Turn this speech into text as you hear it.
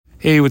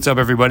Hey, what's up,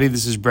 everybody?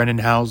 This is Brendan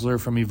Hausler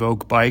from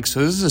Evoke Bikes.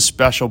 So this is a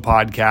special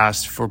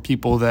podcast for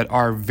people that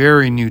are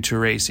very new to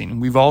racing.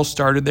 We've all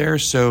started there,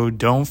 so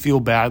don't feel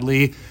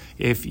badly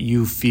if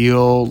you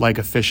feel like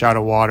a fish out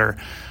of water.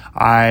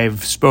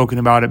 I've spoken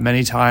about it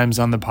many times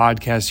on the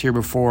podcast here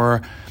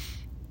before.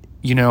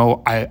 You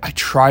know, I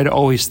try to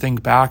always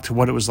think back to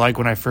what it was like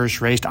when I first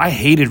raced. I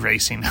hated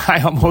racing.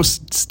 I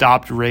almost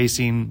stopped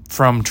racing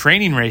from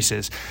training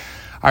races.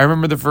 I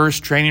remember the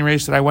first training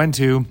race that I went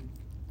to,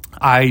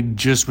 I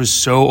just was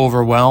so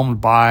overwhelmed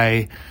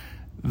by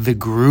the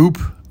group.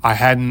 I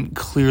hadn't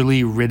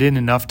clearly ridden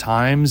enough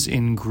times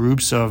in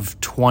groups of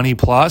 20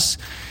 plus.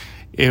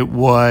 It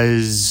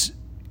was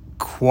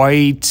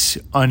quite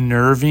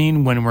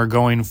unnerving when we're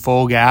going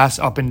full gas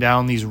up and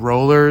down these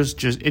rollers.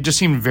 It just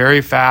seemed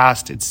very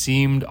fast. It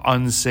seemed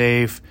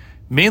unsafe,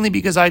 mainly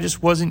because I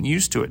just wasn't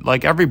used to it,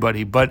 like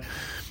everybody. But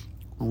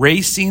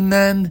racing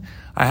then,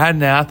 I had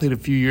an athlete a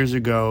few years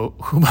ago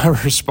who my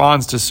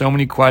response to so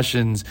many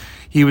questions,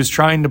 he was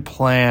trying to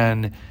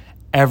plan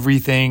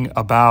everything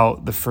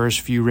about the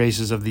first few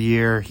races of the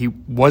year. He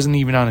wasn't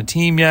even on a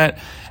team yet.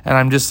 And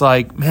I'm just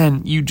like,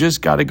 man, you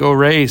just got to go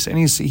race. And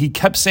he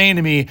kept saying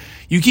to me,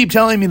 you keep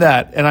telling me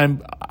that.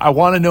 And I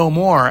want to know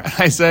more. And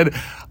I said,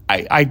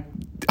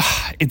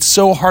 it's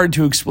so hard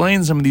to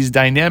explain some of these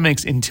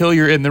dynamics until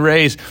you're in the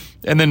race.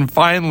 And then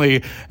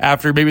finally,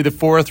 after maybe the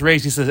fourth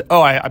race, he says,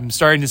 I'm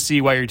starting to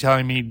see why you're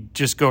telling me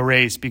just go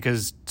race,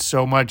 because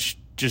so much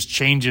just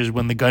changes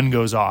when the gun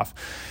goes off.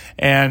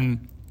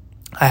 And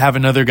I have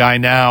another guy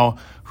now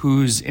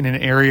who's in an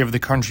area of the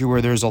country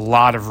where there's a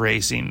lot of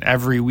racing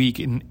every week.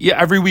 And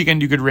every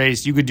weekend you could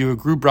race. You could do a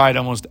group ride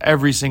almost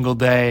every single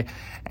day.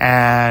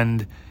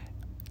 And,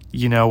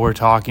 we're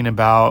talking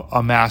about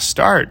a mass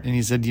start. And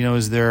he said,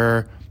 is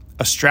there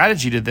a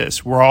strategy to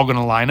this? We're all going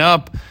to line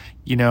up.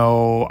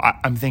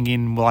 I'm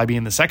thinking, will I be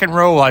in the second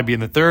row? Will I be in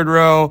the third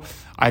row?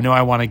 I know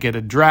I want to get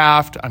a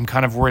draft. I'm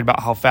kind of worried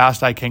about how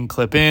fast I can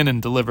clip in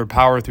and deliver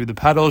power through the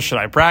pedals. Should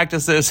I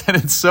practice this?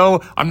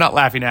 And I'm not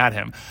laughing at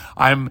him.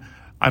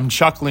 I'm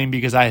chuckling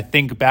because I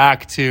think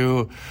back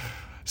to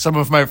some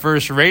of my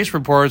first race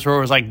reports where it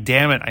was like,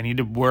 damn it, I need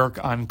to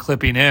work on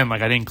clipping in.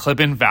 Like I didn't clip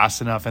in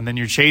fast enough. And then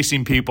you're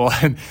chasing people.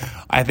 And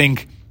I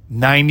think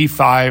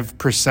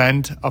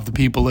 95% of the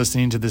people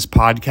listening to this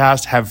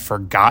podcast have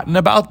forgotten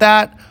about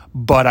that.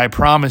 But I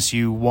promise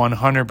you,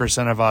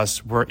 100% of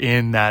us were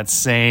in that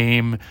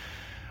same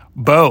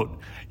boat,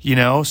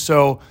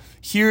 So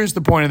here's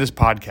the point of this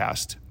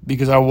podcast,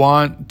 because I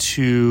want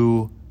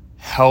to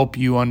help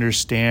you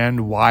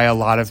understand why a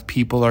lot of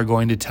people are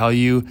going to tell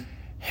you,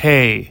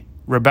 hey,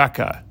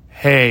 Rebecca,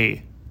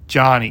 hey,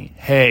 Johnny,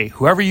 hey,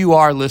 whoever you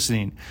are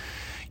listening,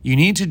 you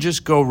need to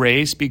just go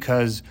race,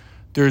 because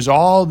there's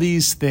all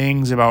these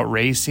things about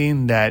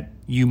racing that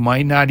you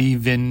might not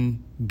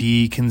even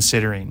be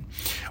considering.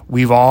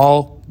 We've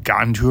all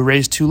gotten to a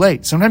race too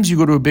late. Sometimes you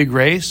go to a big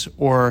race,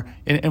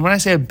 and when I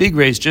say a big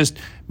race, just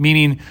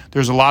meaning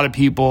there's a lot of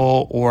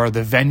people or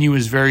the venue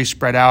is very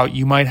spread out.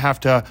 You might have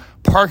to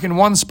park in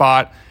one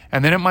spot,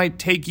 and then it might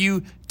take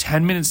you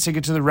 10 minutes to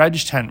get to the reg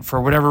tent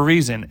for whatever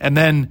reason, and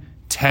then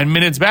 10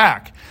 minutes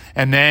back.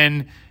 And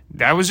then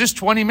that was just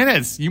 20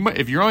 minutes.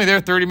 If you're only there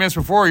 30 minutes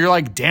before, you're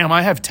like, damn,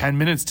 I have 10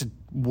 minutes to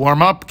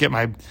warm up, get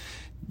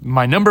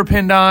my number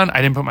pinned on.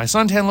 I didn't put my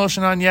suntan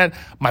lotion on yet.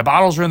 My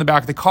bottles are in the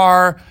back of the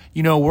car.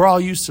 We're all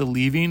used to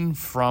leaving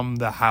from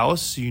the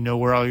house. You know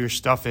where all your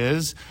stuff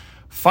is.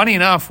 Funny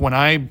enough, when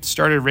I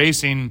started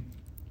racing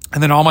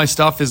and then all my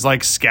stuff is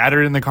like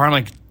scattered in the car, I'm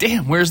like,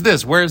 damn, where's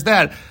this? Where's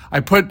that?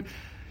 I put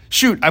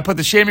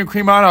the shaving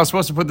cream on. I was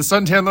supposed to put the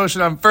suntan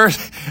lotion on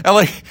first.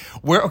 And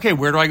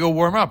where do I go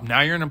warm up?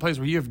 Now you're in a place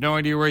where you have no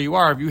idea where you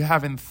are. If you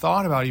haven't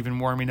thought about even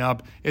warming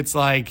up, it's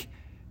like,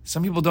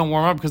 some people don't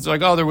warm up because they're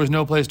like, there was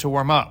no place to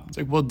warm up. It's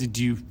like, well, did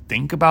you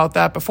think about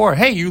that before?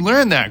 Hey, you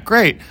learned that.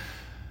 Great.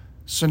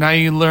 So now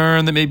you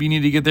learn that maybe you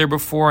need to get there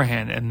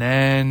beforehand. And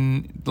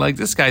then, like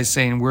this guy's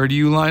saying, where do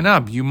you line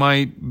up? You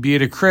might be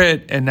at a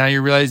crit, and now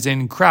you're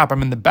realizing, crap,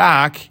 I'm in the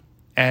back,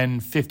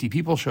 and 50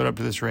 people showed up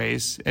to this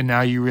race. And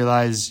now you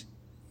realize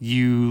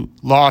you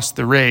lost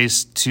the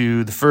race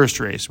to the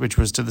first race, which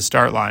was to the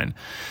start line.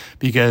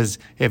 Because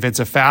if it's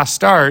a fast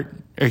start,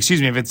 if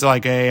it's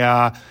like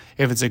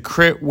if it's a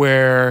crit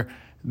where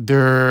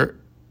there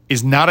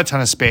is not a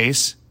ton of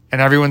space and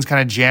everyone's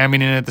kind of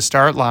jamming in at the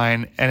start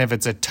line, and if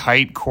it's a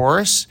tight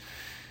course,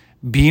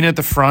 being at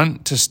the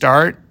front to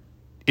start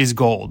is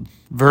gold,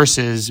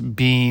 versus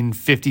being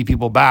 50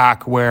 people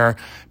back where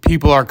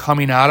people are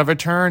coming out of a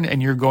turn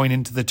and you're going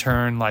into the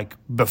turn like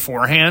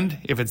beforehand,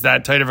 if it's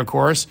that tight of a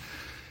course.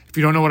 If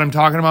you don't know what I'm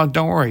talking about,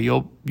 don't worry.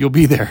 You'll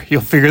be there.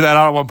 You'll figure that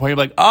out at one point. You're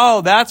like,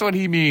 that's what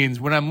he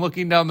means when I'm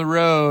looking down the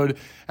road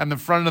and the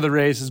front of the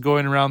race is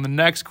going around the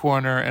next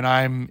corner and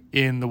I'm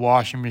in the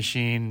washing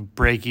machine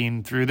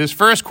breaking through this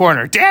first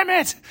corner. Damn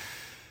it!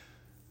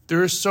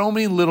 There are so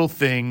many little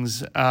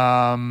things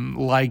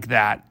like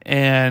that,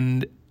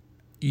 and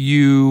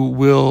you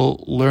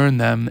will learn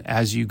them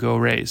as you go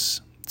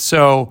race.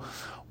 So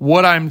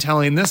what I'm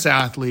telling this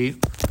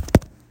athlete,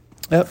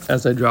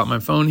 as I drop my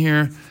phone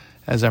here,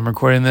 as I'm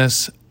recording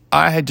this,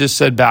 I had just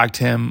said back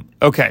to him,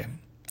 okay,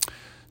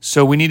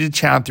 so we need to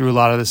chat through a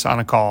lot of this on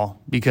a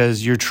call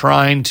because you're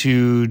trying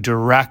to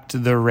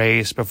direct the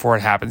race before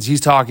it happens.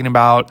 He's talking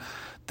about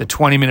the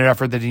 20-minute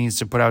effort that he needs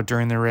to put out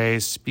during the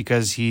race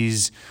because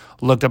he's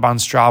looked up on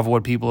Strava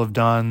what people have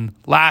done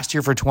last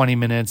year for 20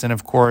 minutes. And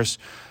of course,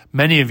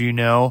 many of you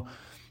know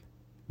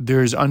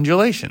there's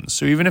undulations.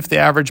 So even if the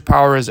average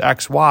power is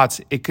X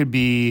watts, it could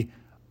be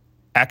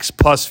X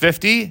plus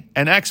 50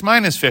 and X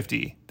minus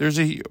 50. There's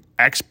a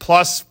X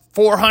plus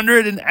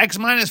 400 and X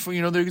minus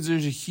 4. There's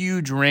a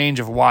huge range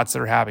of watts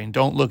that are happening.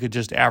 Don't look at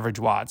just average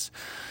watts.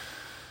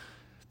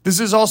 This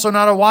is also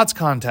not a watts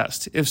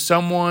contest. If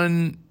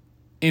someone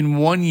in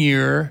 1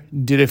 year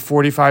did a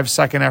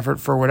 45-second effort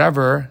for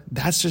whatever,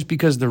 that's just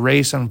because the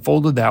race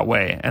unfolded that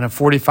way and a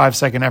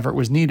 45-second effort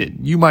was needed.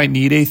 You might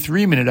need a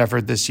 3-minute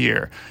effort this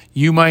year.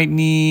 You might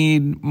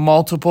need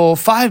multiple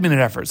 5-minute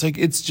efforts.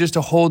 It's just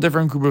a whole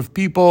different group of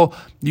people.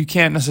 You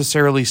can't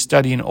necessarily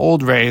study an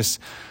old race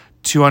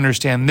to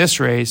understand this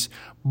race,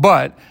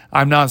 but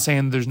I'm not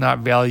saying there's not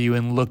value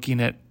in looking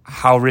at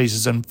how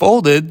races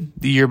unfolded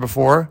the year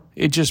before.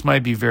 It just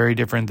might be very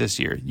different this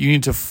year. You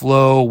need to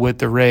flow with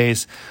the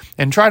race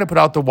and try to put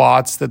out the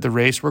watts that the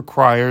race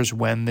requires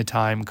when the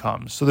time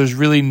comes. So there's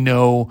really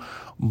no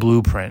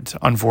blueprint,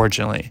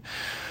 unfortunately.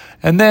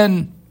 And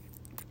then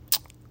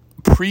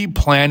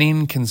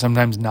pre-planning can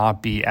sometimes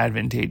not be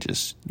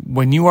advantageous.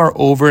 When you are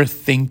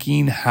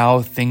overthinking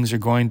how things are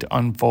going to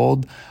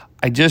unfold,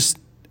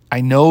 I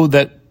know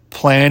that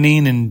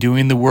planning and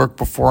doing the work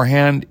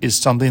beforehand is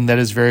something that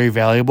is very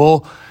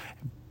valuable,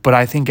 but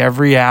I think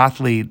every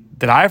athlete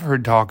that I've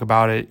heard talk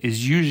about it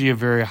is usually a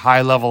very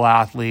high-level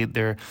athlete.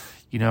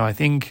 I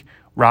think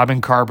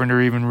Robin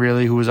Carpenter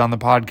who was on the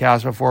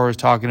podcast before, was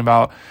talking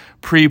about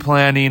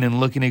pre-planning and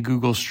looking at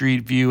Google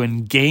Street View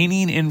and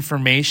gaining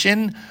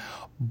information.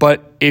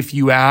 But if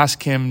you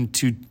ask him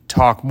to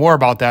talk more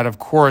about that, of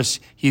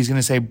course, he's going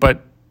to say,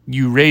 but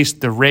you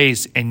raced the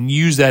race and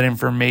use that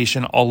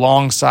information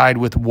alongside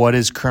with what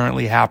is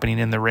currently happening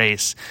in the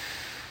race.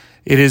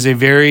 It is a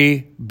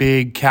very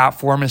big Cat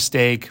 4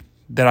 mistake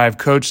that I've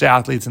coached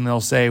athletes, and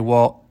they'll say,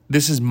 well,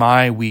 this is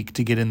my week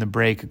to get in the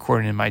break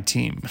according to my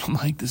team. I'm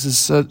like, this is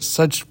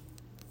such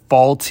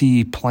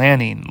faulty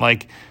planning.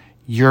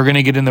 You're going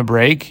to get in the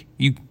break.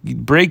 You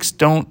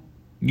don't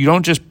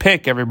just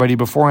pick everybody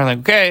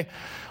beforehand. Okay,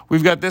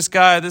 we've got this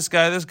guy.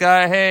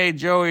 Hey,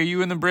 Joey, are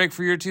you in the break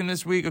for your team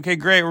this week? Okay,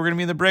 great. We're going to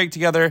be in the break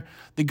together.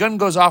 The gun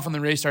goes off when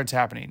the race starts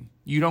happening.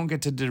 You don't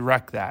get to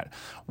direct that.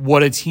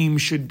 What a team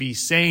should be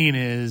saying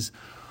is,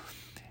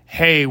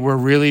 hey, we're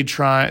really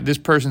trying, this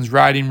person's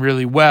riding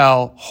really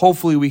well.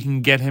 Hopefully we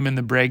can get him in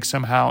the break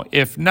somehow.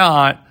 If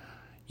not,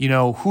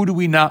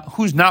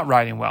 who's not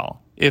riding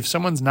well? If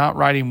someone's not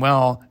riding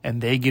well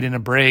and they get in a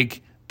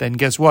break, then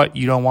guess what?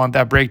 You don't want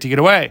that break to get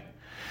away.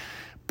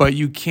 But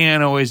you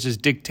can't always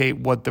just dictate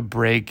what the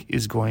break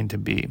is going to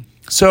be.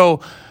 So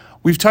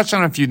we've touched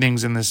on a few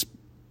things in this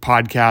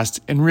podcast,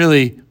 and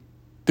really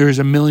there's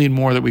a million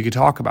more that we could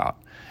talk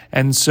about.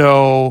 And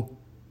so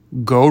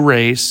go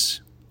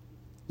race,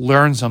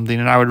 learn something,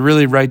 and I would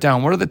really write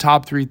down what are the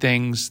top 3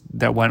 things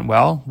that went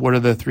well, what are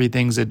the 3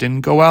 things that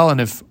didn't go well, and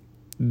if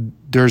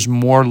there's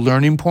more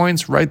learning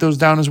points, write those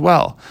down as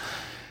well.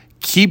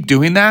 Keep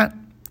doing that,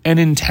 and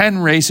in 10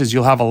 races,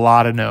 you'll have a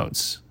lot of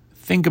notes.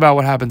 Think about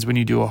what happens when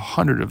you do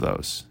 100 of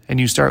those and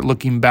you start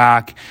looking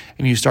back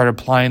and you start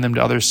applying them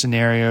to other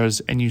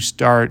scenarios and you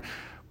start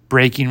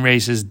breaking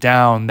races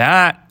down.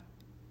 That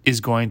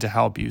is going to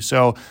help you.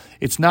 So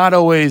it's not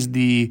always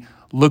the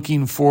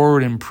looking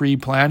forward and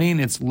pre-planning.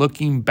 It's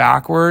looking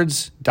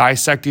backwards,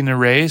 dissecting the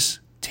race,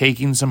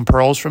 taking some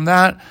pearls from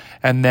that,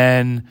 and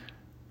then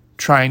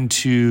trying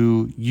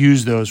to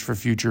use those for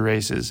future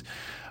races.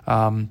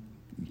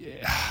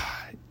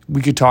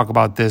 We could talk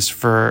about this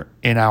for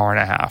an hour and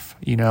a half,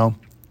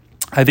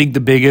 I think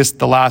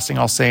the last thing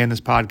I'll say in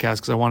this podcast,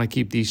 because I want to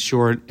keep these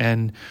short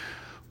and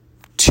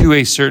to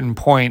a certain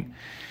point,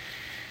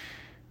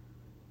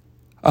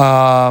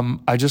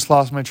 I just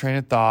lost my train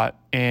of thought.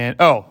 And,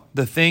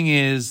 the thing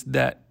is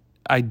that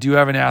I do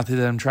have an athlete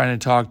that I'm trying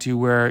to talk to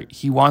where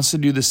he wants to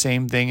do the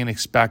same thing and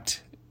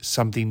expect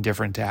something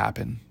different to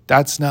happen.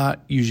 That's not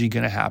usually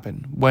going to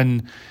happen.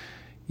 When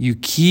you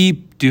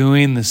keep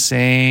doing the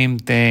same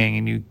thing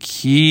and you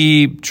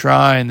keep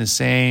trying the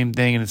same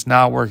thing and it's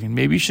not working,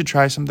 maybe you should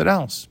try something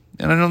else.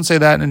 And I don't say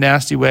that in a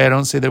nasty way. I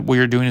don't say that what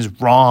you're doing is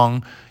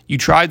wrong. You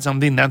tried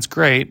something, that's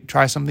great.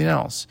 Try something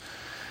else.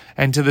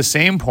 And to the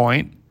same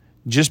point,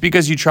 just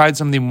because you tried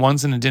something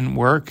once and it didn't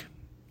work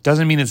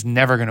doesn't mean it's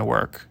never going to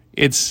work.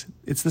 It's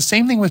the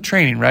same thing with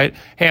training, right?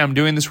 Hey, I'm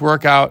doing this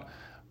workout.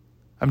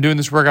 I'm doing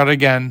this workout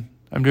again.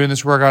 I'm doing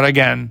this workout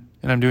again.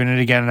 And I'm doing it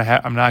again. And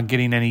I'm not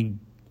getting any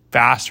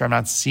faster. I'm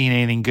not seeing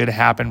anything good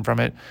happen from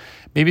it.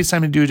 Maybe it's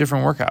time to do a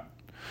different workout.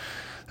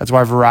 That's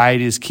why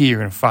variety is key. You're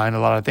going to find a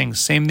lot of things.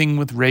 Same thing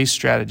with race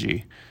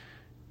strategy.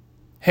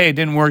 Hey, it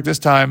didn't work this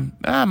time.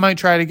 I might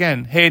try it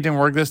again. Hey, it didn't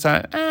work this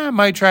time. I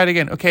might try it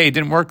again. Okay, it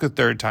didn't work the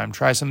third time.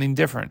 Try something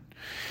different.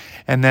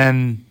 And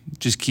then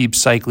just keep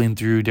cycling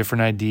through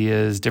different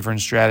ideas,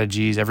 different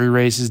strategies. Every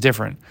race is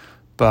different,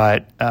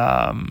 but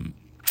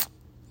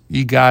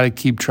you got to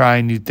keep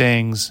trying new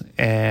things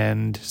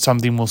and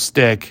something will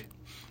stick.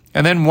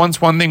 And then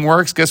once one thing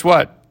works, guess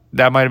what?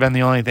 That might have been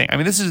the only thing. I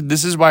mean, this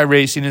is why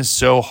racing is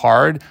so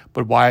hard,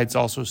 but why it's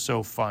also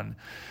so fun.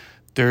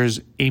 There's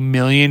a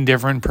million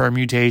different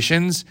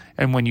permutations,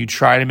 and when you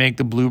try to make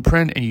the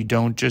blueprint and you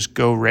don't just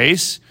go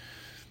race,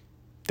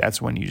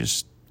 that's when you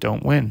just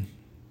don't win.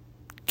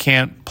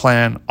 Can't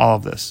plan all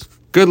of this.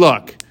 Good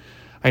luck.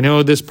 I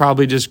know this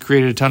probably just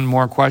created a ton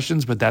more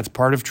questions, but that's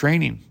part of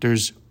training.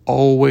 There's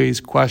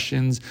always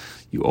questions.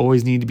 You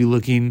always need to be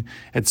looking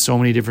at so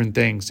many different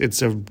things.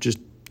 It's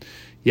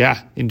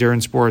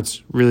endurance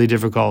sports, really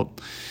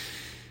difficult.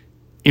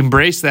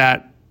 Embrace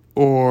that,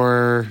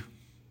 or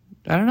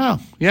I don't know.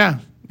 Yeah,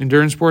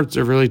 endurance sports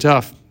are really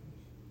tough.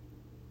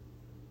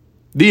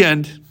 The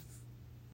end.